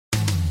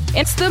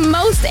It's the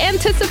most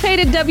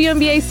anticipated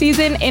WNBA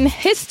season in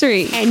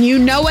history. And you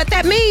know what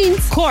that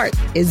means. Court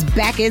is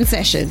back in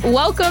session.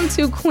 Welcome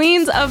to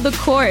Queens of the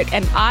Court,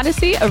 an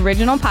Odyssey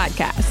original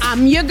podcast.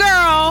 I'm your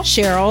girl,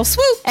 Cheryl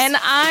Swoops. And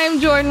I'm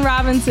Jordan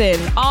Robinson.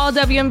 All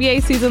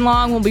WNBA season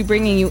long, we'll be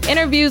bringing you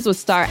interviews with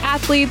star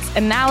athletes,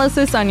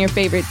 analysis on your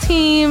favorite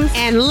teams,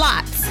 and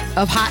lots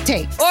of hot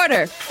takes.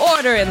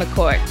 Order in the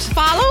court.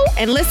 Follow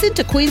and listen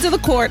to Queens of the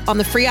Court on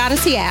the free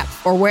Odyssey app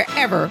or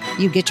wherever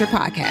you get your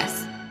podcasts.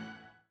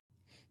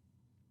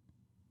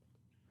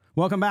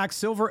 Welcome back,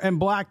 Silver and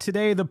Black.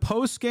 Today, the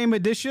post-game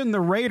edition,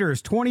 the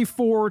Raiders,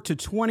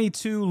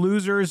 24-22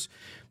 losers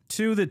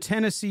to the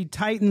Tennessee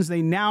Titans.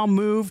 They now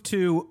move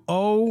to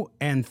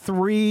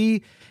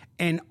 0-3,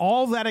 and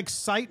all that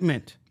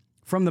excitement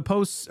from the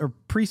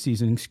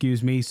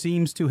preseason,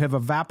 seems to have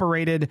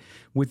evaporated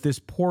with this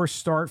poor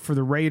start for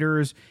the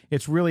Raiders.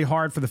 It's really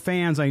hard for the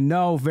fans, I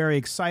know, very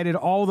excited.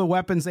 All the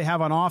weapons they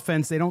have on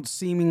offense, they don't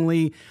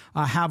seemingly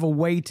have a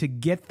way to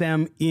get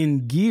them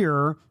in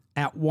gear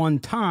at one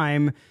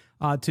time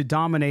to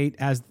dominate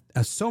as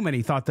so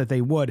many thought that they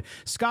would.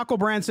 Scott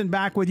Branson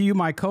back with you.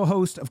 My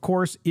co-host, of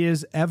course,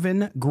 is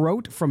Evan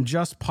Grote from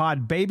Just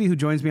Pod Baby, who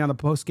joins me on the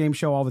post-game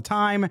show all the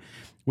time.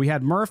 We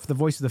had Murph, the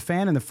voice of the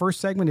fan, in the first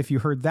segment, if you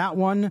heard that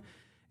one.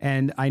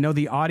 And I know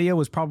the audio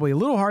was probably a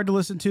little hard to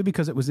listen to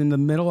because it was in the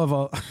middle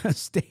of a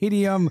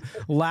stadium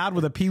loud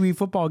with a Pee Wee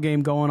football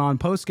game going on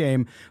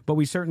post-game. But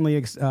we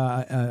certainly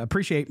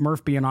appreciate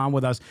Murph being on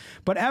with us.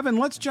 But Evan,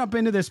 let's jump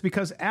into this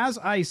because, as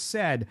I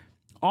said,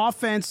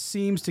 offense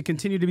seems to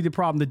continue to be the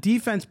problem. The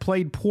defense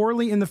played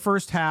poorly in the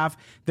first half.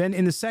 Then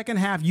in the second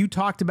half, you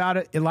talked about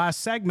it in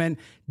last segment,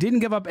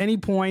 didn't give up any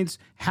points,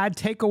 had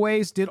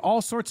takeaways, did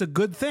all sorts of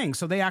good things.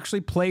 So they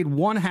actually played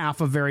one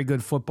half of very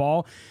good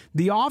football.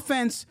 The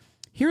offense,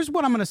 here's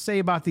what I'm going to say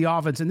about the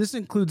offense, and this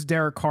includes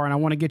Derek Carr, and I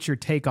want to get your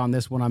take on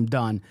this when I'm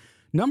done.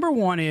 Number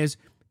one is,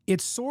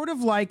 it's sort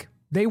of like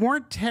they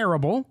weren't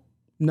terrible.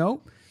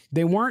 No,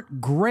 they weren't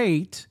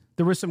great.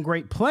 There were some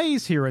great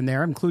plays here and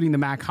there, including the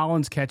Mac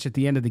Hollins catch at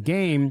the end of the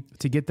game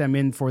to get them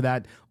in for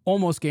that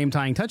almost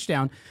game-tying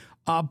touchdown.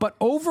 But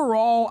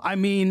overall, I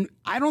mean,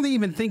 I don't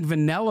even think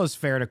vanilla's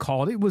fair to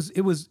call it.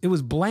 It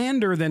was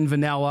blander than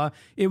vanilla.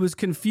 It was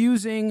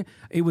confusing.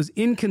 It was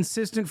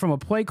inconsistent from a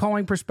play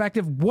calling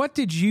perspective. What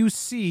did you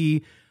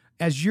see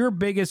as your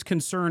biggest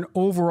concern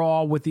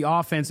overall with the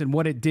offense and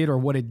what it did or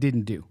what it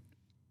didn't do?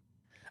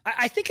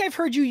 I think I've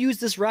heard you use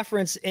this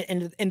reference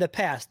in the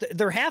past.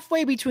 They're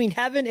halfway between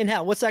heaven and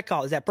hell. What's that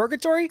called? Is that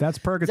purgatory? That's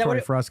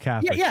purgatory for us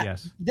Catholics,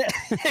 yes.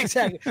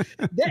 Exactly.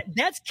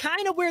 That's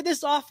kind of where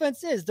this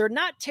offense is. They're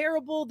not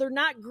terrible. They're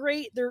not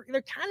great. They're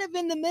kind of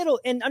in the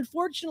middle. And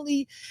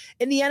unfortunately,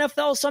 in the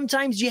NFL,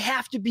 sometimes you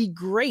have to be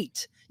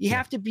great. You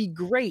have to be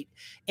great.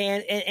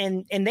 And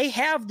they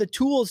have the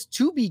tools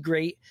to be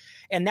great.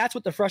 And that's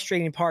what the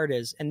frustrating part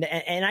is. And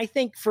I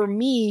think for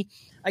me,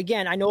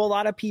 again, I know a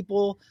lot of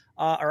people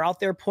are out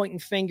there pointing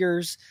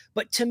fingers,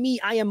 but to me,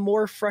 I am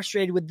more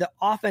frustrated with the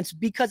offense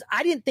because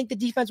I didn't think the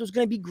defense was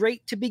going to be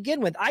great to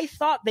begin with. I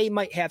thought they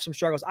might have some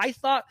struggles. I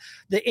thought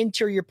the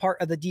interior part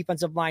of the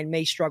defensive line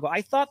may struggle.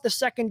 I thought the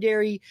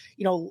secondary,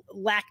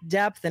 lacked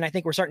depth, and I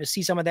think we're starting to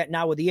see some of that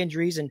now with the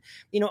injuries. And,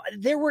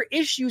 there were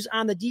issues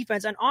on the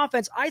defense. On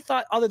offense, I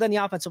thought, other than the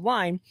offensive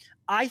line,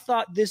 I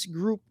thought this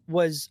group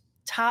was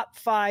top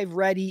 5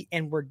 ready,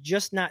 and we're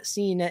just not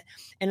seeing it.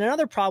 And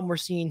another problem we're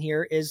seeing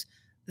here is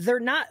they're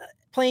not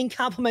playing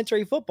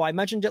complementary football. I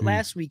mentioned it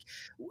last week.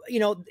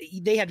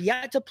 They have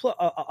yet to play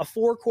a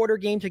 4-quarter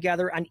game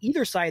together on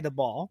either side of the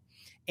ball,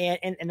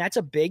 and that's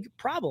a big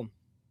problem.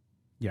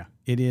 Yeah,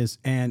 it is.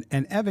 And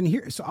Evan,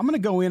 here, so I'm going to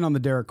go in on the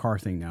Derek Carr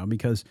thing now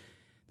because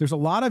there's a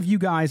lot of you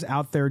guys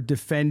out there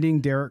defending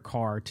Derek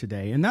Carr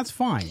today, and that's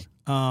fine.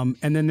 And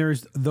then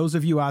there's those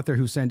of you out there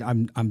who said,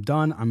 I'm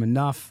done, I'm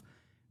enough.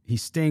 He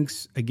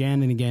stinks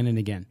again and again and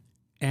again.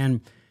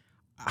 And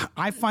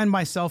I find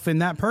myself in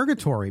that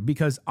purgatory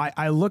because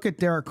I look at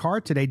Derek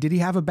Carr today. Did he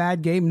have a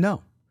bad game?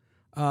 No.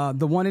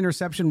 The one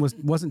interception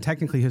wasn't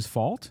technically his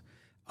fault.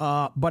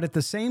 But at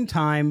the same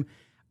time,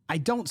 I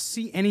don't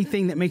see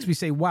anything that makes me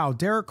say, wow,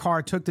 Derek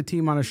Carr took the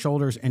team on his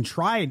shoulders and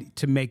tried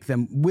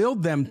to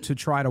willed them to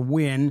try to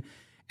win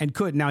and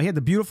could. Now, he had the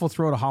beautiful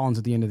throw to Hollins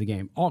at the end of the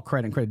game. All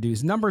credit due.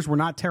 His numbers were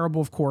not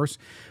terrible, of course,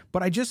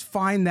 but I just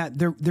find that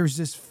there's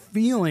this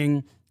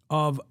feeling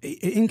of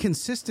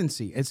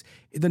inconsistency. It's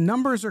the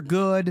numbers are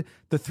good.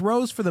 The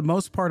throws for the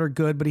most part are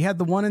good, but he had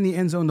the one in the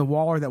end zone to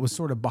Waller that was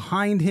sort of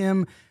behind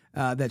him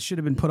that should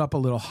have been put up a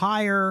little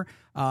higher.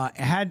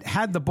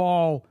 Had the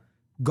ball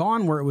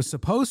gone where it was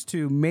supposed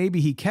to, maybe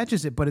he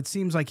catches it, but it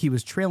seems like he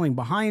was trailing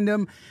behind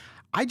him.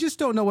 I just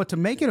don't know what to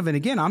make of it. And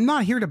again, I'm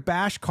not here to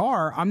bash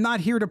Carr. I'm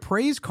not here to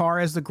praise Carr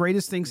as the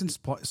greatest thing since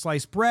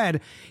sliced bread.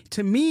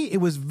 To me,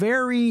 it was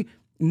very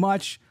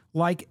much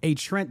like a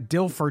Trent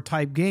Dilfer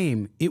type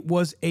game. It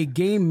was a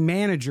game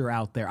manager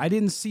out there. I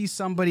didn't see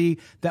somebody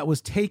that was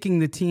taking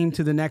the team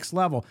to the next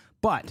level.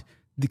 But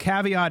the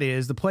caveat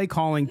is the play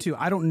calling too.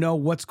 I don't know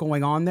what's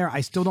going on there. I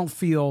still don't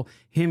feel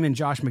him and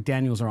Josh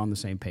McDaniels are on the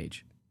same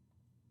page.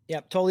 Yeah,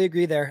 totally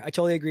agree there. I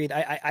totally agree.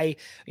 I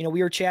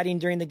we were chatting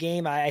during the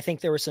game. I think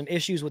there were some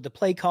issues with the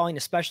play calling,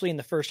 especially in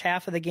the first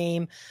half of the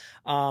game.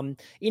 And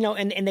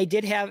they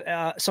did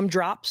have some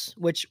drops,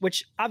 which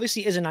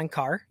obviously isn't on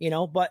Carr,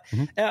 but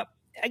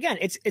again,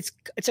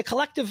 it's a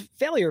collective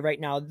failure right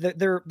now.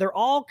 They're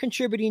all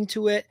contributing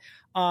to it.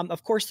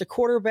 Of course, the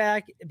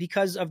quarterback,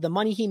 because of the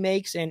money he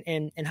makes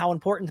and how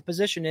important the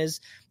position is,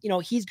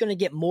 he's going to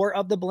get more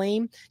of the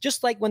blame.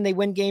 Just like when they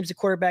win games, the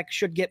quarterback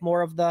should get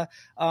more of the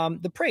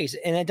praise,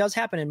 and it does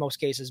happen in most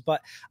cases.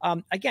 But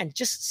again,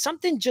 just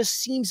something just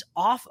seems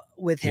off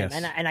with him,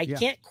 Yes. and I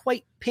can't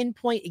quite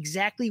pinpoint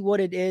exactly what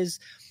it is.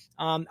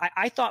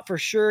 I thought for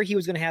sure he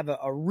was going to have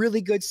a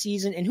really good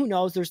season, and who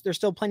knows, there's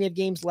still plenty of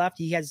games left.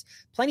 He has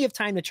plenty of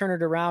time to turn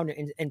it around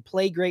and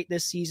play great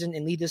this season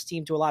and lead this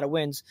team to a lot of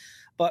wins.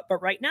 But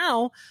right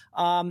now,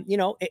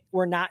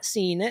 we're not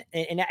seeing it.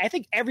 And I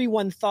think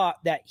everyone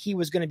thought that he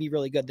was going to be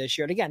really good this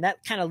year. And again,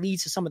 that kind of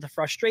leads to some of the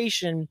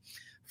frustration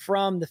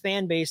from the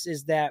fan base,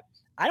 is that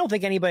I don't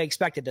think anybody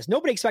expected this.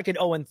 Nobody expected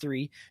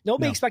 0-3.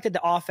 Nobody expected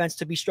the offense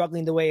to be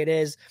struggling the way it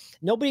is.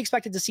 Nobody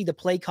expected to see the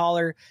play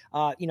caller,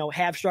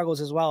 have struggles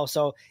as well.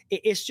 So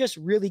it's just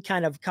really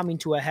kind of coming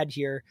to a head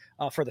here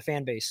for the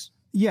fan base.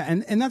 Yeah,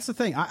 and that's the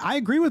thing. I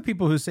agree with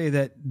people who say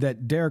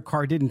that Derek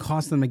Carr didn't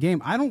cost them the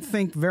game. I don't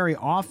think very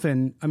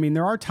often. I mean,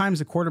 there are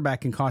times a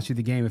quarterback can cost you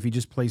the game if he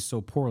just plays so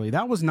poorly.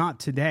 That was not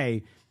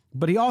today,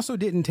 but he also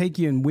didn't take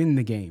you and win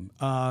the game.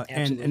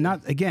 And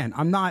not, again,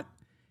 I'm not.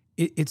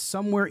 It's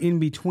somewhere in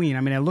between.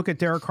 I mean, I look at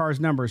Derek Carr's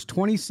numbers: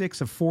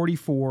 26 of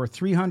 44,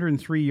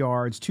 303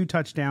 yards, 2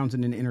 touchdowns,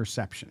 and an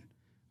interception.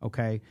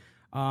 Okay,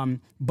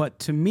 but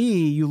to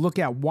me, you look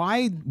at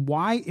why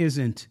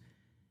isn't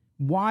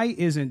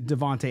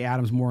Davante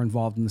Adams more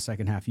involved in the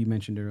second half? You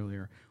mentioned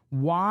earlier.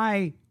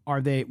 Why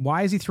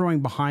is he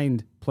throwing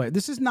behind play?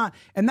 This is not,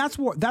 and that's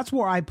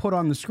where I put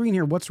on the screen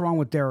here. What's wrong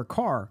with Derek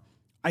Carr?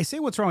 I say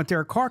what's wrong with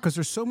Derek Carr because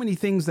there's so many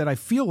things that I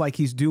feel like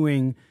he's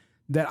doing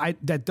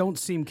that don't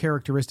seem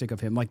characteristic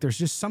of him. Like there's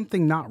just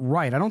something not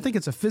right. I don't think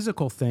it's a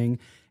physical thing.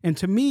 And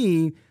to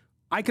me,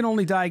 I can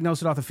only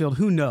diagnose it off the field.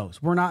 Who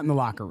knows? We're not in the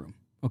locker room.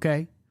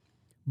 Okay.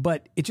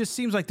 But it just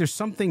seems like there's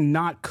something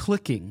not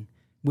clicking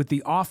with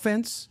the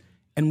offense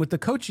and with the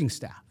coaching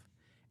staff.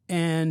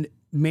 And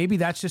maybe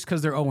that's just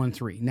because they're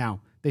 0-3.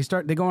 Now they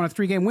go on a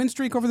 3-game win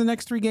streak over the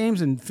next 3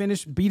 games and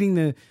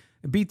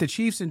beat the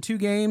Chiefs in 2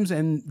 games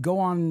and go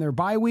on their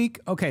bye week.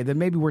 Okay. Then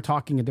maybe we're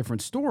talking a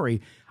different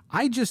story.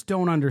 I just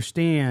don't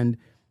understand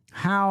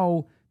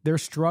how they're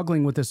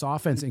struggling with this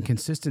offense and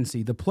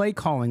consistency. The play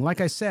calling, like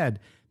I said,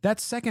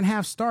 that second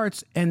half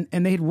starts and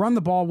they'd run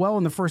the ball well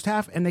in the first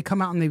half and they come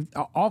out and they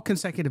all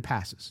consecutive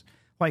passes.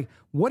 Like,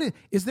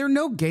 is there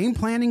no game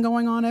planning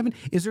going on, Evan?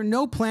 Is there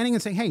no planning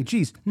and saying, hey,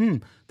 geez,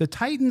 the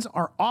Titans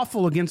are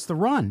awful against the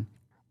run.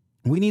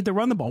 We need to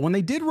run the ball. When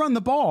they did run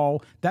the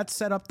ball, that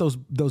set up those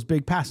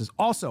big passes.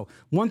 Also,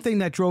 one thing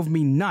that drove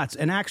me nuts,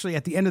 and actually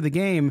at the end of the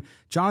game,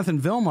 Jonathan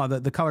Vilma,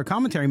 the color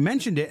commentary,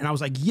 mentioned it, and I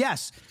was like,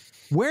 yes,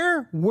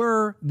 where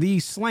were the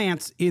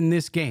slants in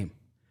this game?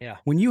 Yeah.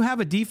 When you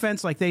have a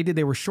defense like they did,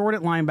 they were short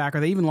at linebacker.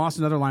 They even lost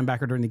another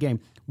linebacker during the game.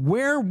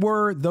 Where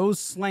were those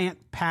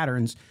slant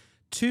patterns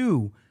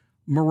to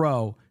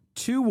Moreau,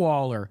 to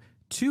Waller,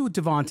 to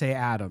Davante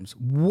Adams?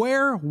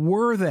 Where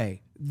were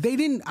they? They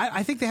didn't.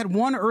 I think they had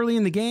one early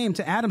in the game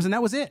to Adams, and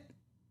that was it.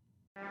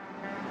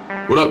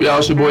 What up, y'all?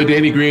 It's your boy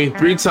Danny Green,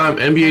 3-time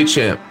NBA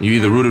champ. You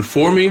either rooted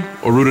for me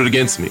or rooted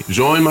against me.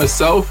 Join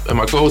myself and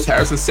my co-host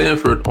Harrison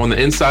Sanford on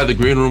the Inside the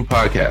Green Room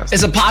podcast.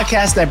 It's a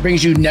podcast that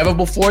brings you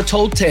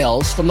never-before-told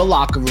tales from the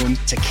locker room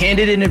to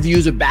candid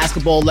interviews with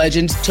basketball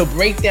legends to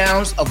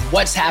breakdowns of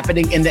what's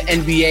happening in the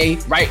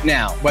NBA right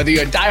now. Whether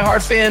you're a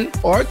diehard fan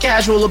or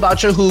casual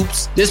about your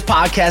hoops, this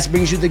podcast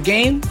brings you the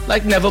game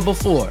like never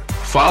before.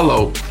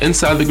 Follow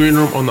Inside the Green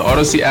Room on the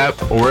Odyssey app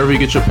or wherever you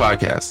get your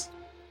podcasts.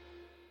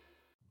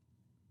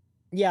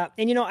 Yeah.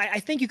 And, I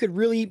think you could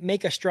really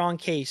make a strong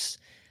case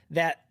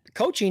that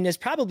coaching is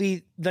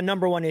probably the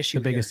number one issue.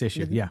 The biggest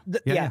issue. Yeah.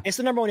 It's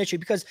the number one issue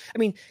because,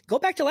 go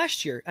back to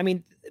last year.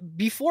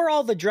 Before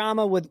all the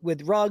drama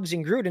with Ruggs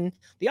and Gruden,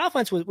 the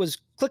offense was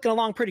clicking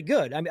along pretty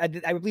good.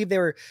 I believe they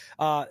were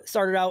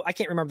started out, I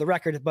can't remember the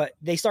record, but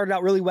they started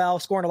out really well,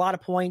 scoring a lot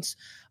of points.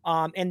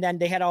 And then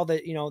they had all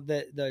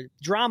the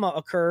drama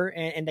occur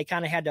and they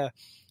kind of had to,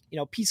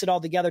 piece it all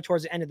together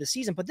towards the end of the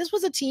season. But this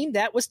was a team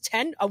that was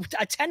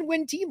a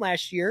 10-win team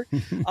last year,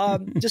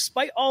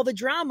 despite all the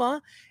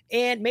drama,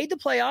 and made the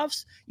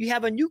playoffs. You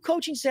have a new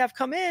coaching staff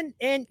come in,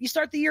 and you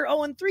start the year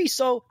 0-3.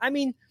 So,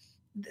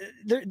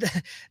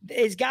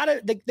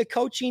 the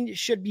coaching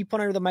should be put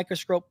under the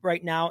microscope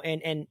right now.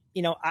 And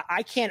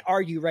I can't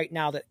argue right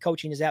now that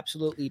coaching is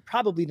absolutely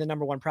probably the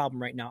number one problem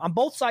right now on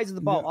both sides of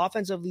the ball,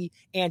 offensively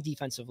and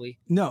defensively.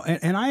 No,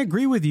 and I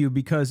agree with you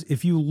because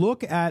if you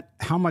look at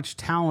how much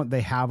talent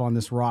they have on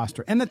this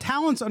roster, and the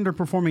talent's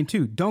underperforming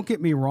too, don't get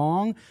me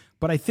wrong,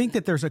 but I think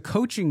that there's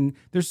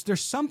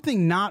there's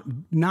something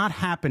not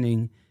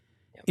happening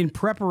in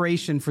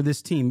preparation for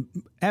this team.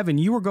 Evan,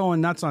 you were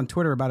going nuts on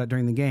Twitter about it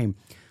during the game.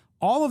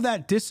 all of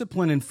that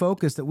discipline and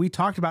focus that we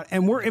talked about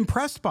and we're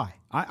impressed by.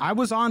 I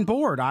was on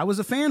board. I was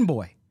a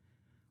fanboy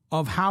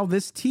of how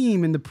this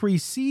team in the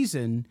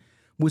preseason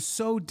was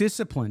so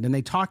disciplined, and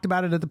they talked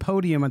about it at the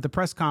podium at the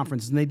press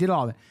conference, and they did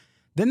all that.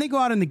 Then they go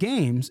out in the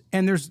games,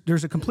 and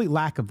there's a complete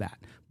lack of that.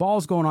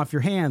 Balls going off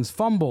your hands,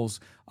 fumbles,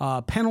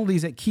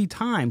 penalties at key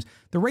times.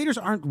 The Raiders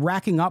aren't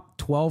racking up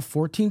 12,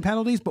 14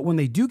 penalties, but when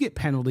they do get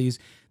penalties,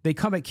 they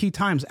come at key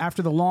times.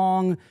 After the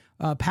long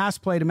pass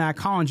play to Matt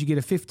Collins, you get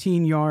a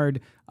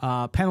 15-yard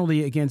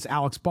penalty against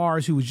Alex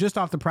Bars, who was just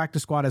off the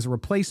practice squad as a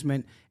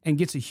replacement and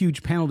gets a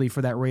huge penalty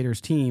for that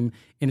Raiders team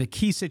in a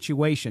key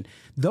situation.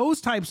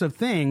 Those types of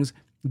things,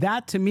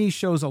 that to me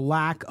shows a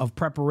lack of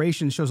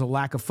preparation, shows a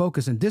lack of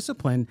focus and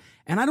discipline.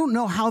 And I don't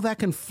know how that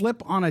can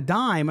flip on a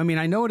dime. I mean,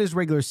 I know it is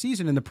regular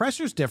season and the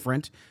pressure's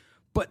different,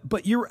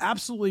 but you're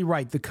absolutely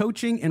right. The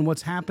coaching and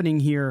what's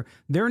happening here,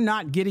 they're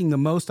not getting the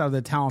most out of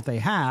the talent they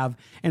have.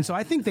 And so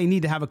I think they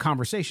need to have a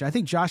conversation. I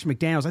think Josh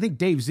McDaniels, I think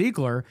Dave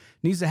Ziegler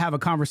needs to have a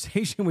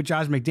conversation with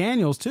Josh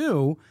McDaniels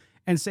too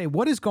and say,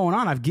 what is going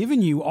on? I've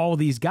given you all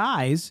these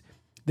guys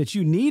that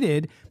you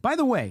needed. By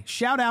the way,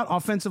 shout out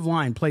offensive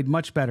line, played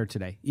much better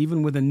today,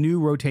 even with a new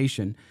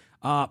rotation.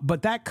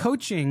 But that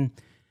coaching,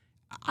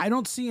 I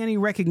don't see any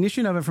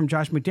recognition of it from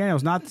Josh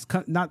McDaniels.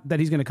 Not that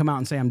he's going to come out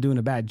and say I'm doing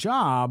a bad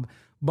job,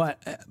 but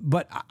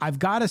I've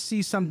got to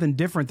see something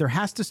different. There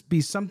has to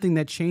be something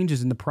that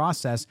changes in the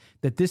process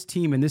that this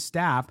team and this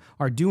staff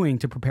are doing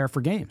to prepare for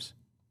games.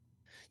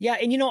 Yeah,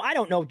 and I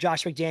don't know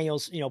Josh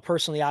McDaniels,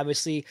 personally,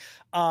 obviously,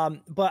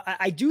 but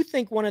I do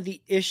think one of the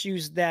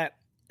issues that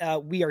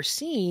we are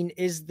seeing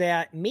is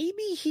that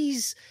maybe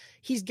he's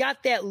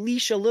got that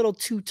leash a little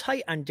too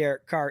tight on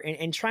Derek Carr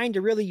and trying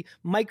to really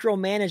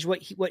micromanage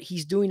what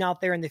he's doing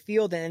out there in the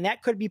field. And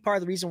that could be part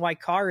of the reason why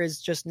Carr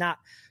is just not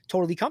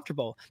totally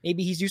comfortable.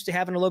 Maybe he's used to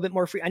having a little bit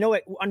more free. I know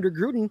under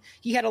Gruden,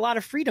 he had a lot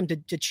of freedom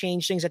to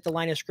change things at the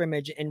line of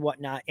scrimmage and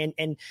whatnot.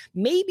 And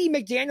maybe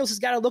McDaniels has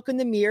got to look in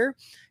the mirror,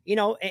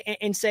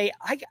 and say,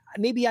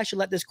 maybe I should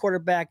let this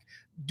quarterback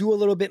do a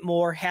little bit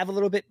more, have a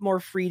little bit more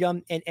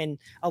freedom and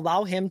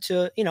allow him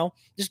to,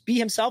 just be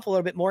himself a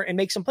little bit more and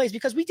make some plays,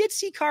 because we did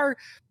see Carr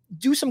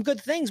do some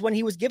good things when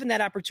he was given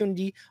that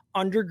opportunity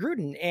under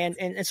Gruden.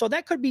 And so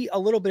that could be a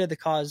little bit of the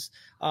cause,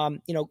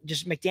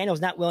 just McDaniel's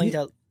not willing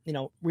to,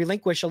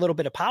 relinquish a little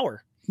bit of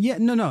power. Yeah,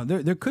 no.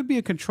 There could be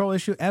a control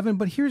issue, Evan,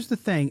 but here's the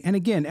thing. And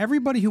again,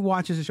 everybody who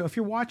watches the show, if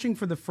you're watching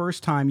for the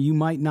first time, you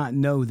might not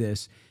know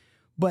this,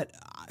 but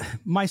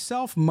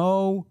myself,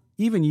 Mo,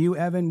 even you,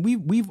 Evan,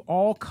 we've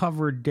all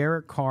covered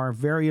Derek Carr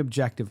very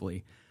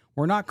objectively.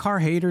 We're not Carr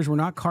haters. We're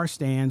not Carr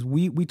stands.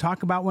 We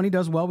talk about when he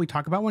does well. We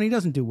talk about when he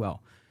doesn't do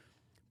well.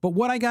 But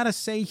what I got to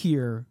say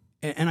here,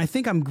 and I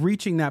think I'm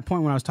reaching that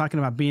point when I was talking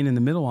about being in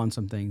the middle on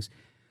some things,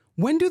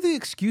 when do the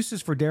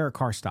excuses for Derek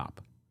Carr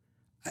stop?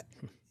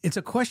 It's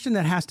a question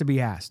that has to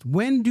be asked.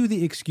 When do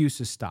the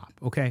excuses stop?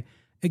 Okay.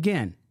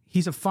 Again,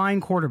 he's a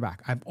fine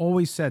quarterback. I've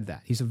always said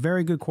that. He's a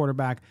very good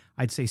quarterback.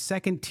 I'd say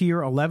second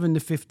tier, 11 to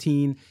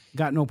 15,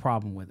 got no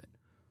problem with it.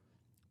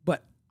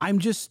 But I'm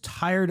just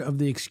tired of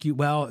the excuse.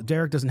 Well,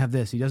 Derek doesn't have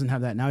this. He doesn't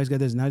have that. Now he's got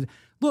this.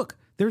 Look,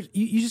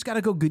 you just got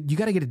to go good. You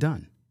got to get it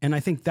done. And I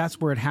think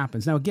that's where it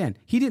happens. Now, again,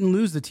 he didn't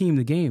lose the team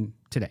the game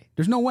today.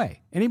 There's no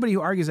way. Anybody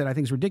who argues that, I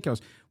think, is ridiculous.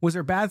 Was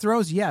there bad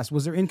throws? Yes.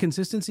 Was there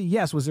inconsistency?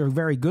 Yes. Was there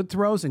very good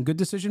throws and good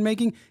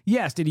decision-making?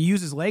 Yes. Did he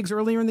use his legs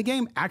earlier in the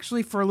game?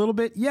 Actually, for a little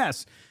bit?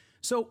 Yes.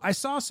 So I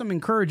saw some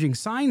encouraging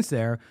signs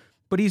there,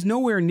 but he's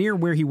nowhere near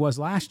where he was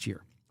last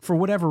year for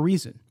whatever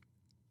reason,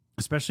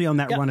 especially on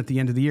that run at the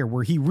end of the year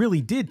where he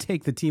really did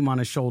take the team on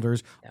his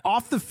shoulders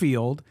off the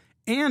field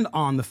and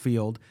on the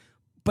field,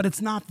 but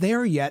it's not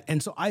there yet.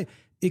 And so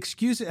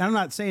excuses, I'm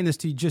not saying this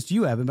to just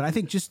you, Evan, but I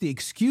think just the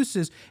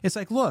excuses, it's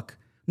like, look,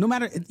 no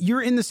matter,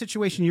 you're in the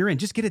situation you're in,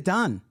 just get it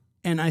done.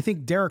 And I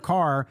think Derek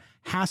Carr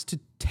has to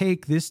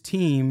take this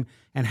team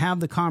and have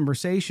the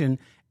conversation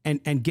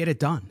and get it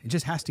done. It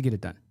just has to get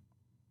it done.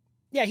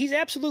 Yeah, he's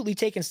absolutely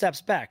taken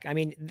steps back. I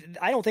mean,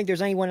 I don't think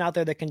there's anyone out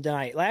there that can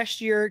deny it.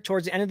 Last year,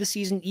 towards the end of the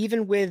season,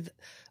 even with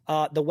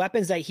the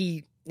weapons that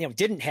he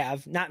didn't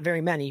have, not very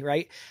many,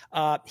 right?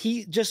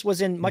 He just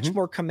was in much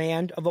more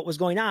command of what was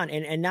going on.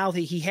 And now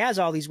that he has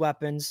all these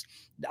weapons,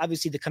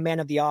 obviously the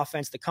command of the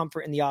offense, the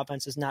comfort in the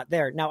offense is not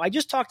there. Now, I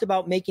just talked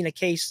about making a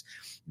case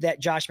that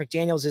Josh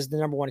McDaniels is the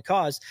number one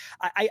cause.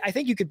 I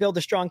think you could build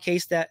a strong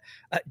case that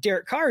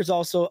Derek Carr is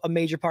also a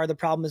major part of the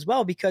problem as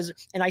well, because,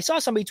 and I saw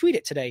somebody tweet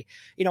it today,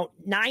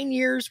 9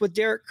 years with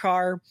Derek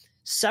Carr,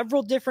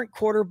 several different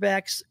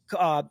quarterbacks,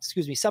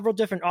 several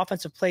different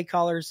offensive play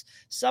callers,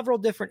 several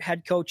different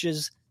head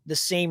coaches, the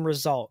same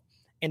result.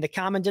 And the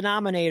common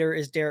denominator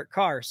is Derek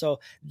Carr. So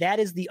that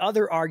is the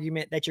other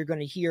argument that you're going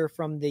to hear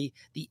from the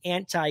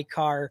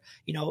anti-Carr,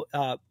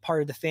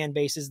 part of the fan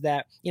base, is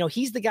that,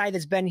 he's the guy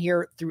that's been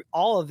here through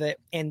all of it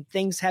and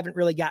things haven't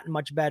really gotten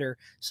much better.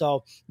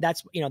 So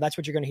that's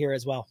what you're going to hear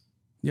as well.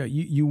 Yeah,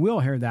 you will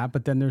hear that,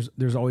 but then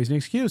there's always an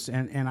excuse.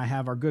 And I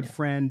have our good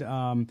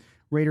friend,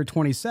 Raider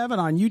 27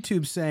 on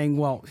YouTube saying,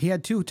 well, he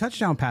had 2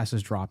 touchdown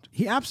passes dropped.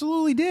 He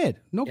absolutely did.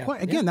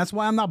 Again, that's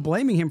why I'm not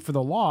blaming him for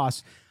the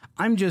loss.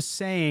 I'm just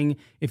saying,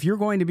 if you're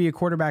going to be a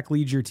quarterback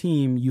lead your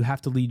team, you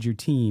have to lead your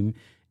team.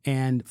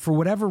 And for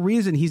whatever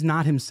reason, he's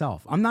not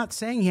himself. I'm not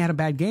saying he had a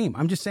bad game.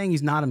 I'm just saying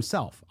he's not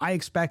himself. I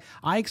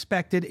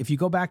expected, if you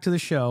go back to the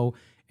show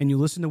and you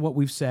listen to what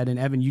we've said, and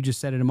Evan, you just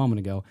said it a moment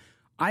ago,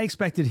 I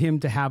expected him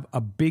to have a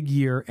big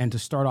year and to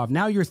start off.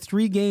 Now you're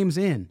 3 games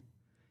in.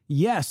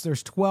 Yes,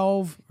 there's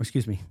 12, or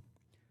excuse me.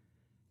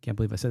 Can't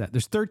believe I said that.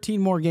 There's 13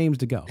 more games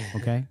to go,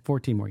 okay?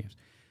 14 more games.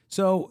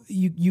 So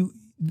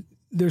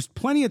there's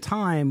plenty of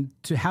time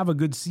to have a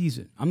good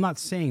season. I'm not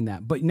saying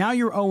that. But now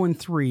you're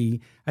 0-3.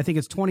 I think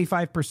it's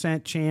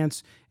 25%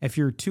 chance if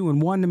you're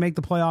 2-1 to make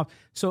the playoff.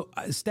 So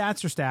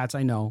stats are stats,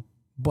 I know.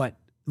 But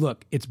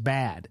look, it's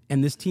bad.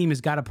 And this team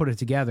has got to put it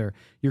together.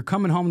 You're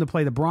coming home to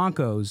play the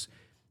Broncos.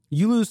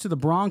 You lose to the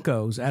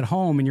Broncos at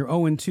home and you're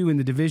 0-2 in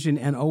the division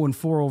and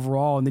 0-4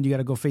 overall. And then you got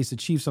to go face the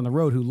Chiefs on the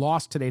road, who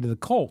lost today to the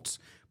Colts.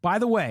 By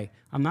the way,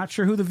 I'm not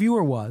sure who the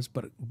viewer was,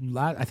 but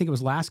I think it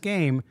was last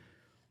game.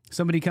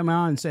 Somebody come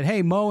out and said,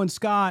 "Hey, Mo and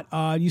Scott,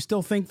 you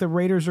still think the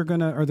Raiders are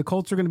the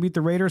Colts are gonna beat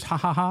the Raiders?" Ha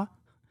ha ha.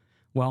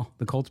 Well,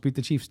 the Colts beat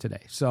the Chiefs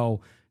today.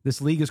 So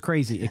this league is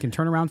crazy. It can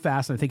turn around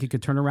fast. And I think it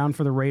could turn around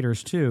for the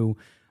Raiders too.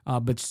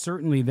 But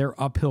certainly their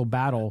uphill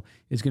battle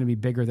is going to be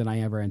bigger than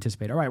I ever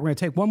anticipated. All right, we're going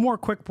to take one more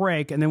quick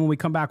break. And then when we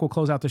come back, we'll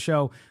close out the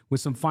show with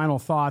some final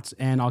thoughts.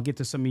 And I'll get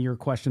to some of your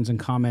questions and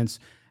comments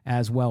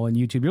as well on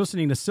YouTube. You're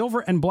listening to Silver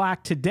and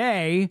Black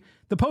today,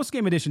 the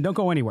post-game edition. Don't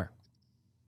go anywhere.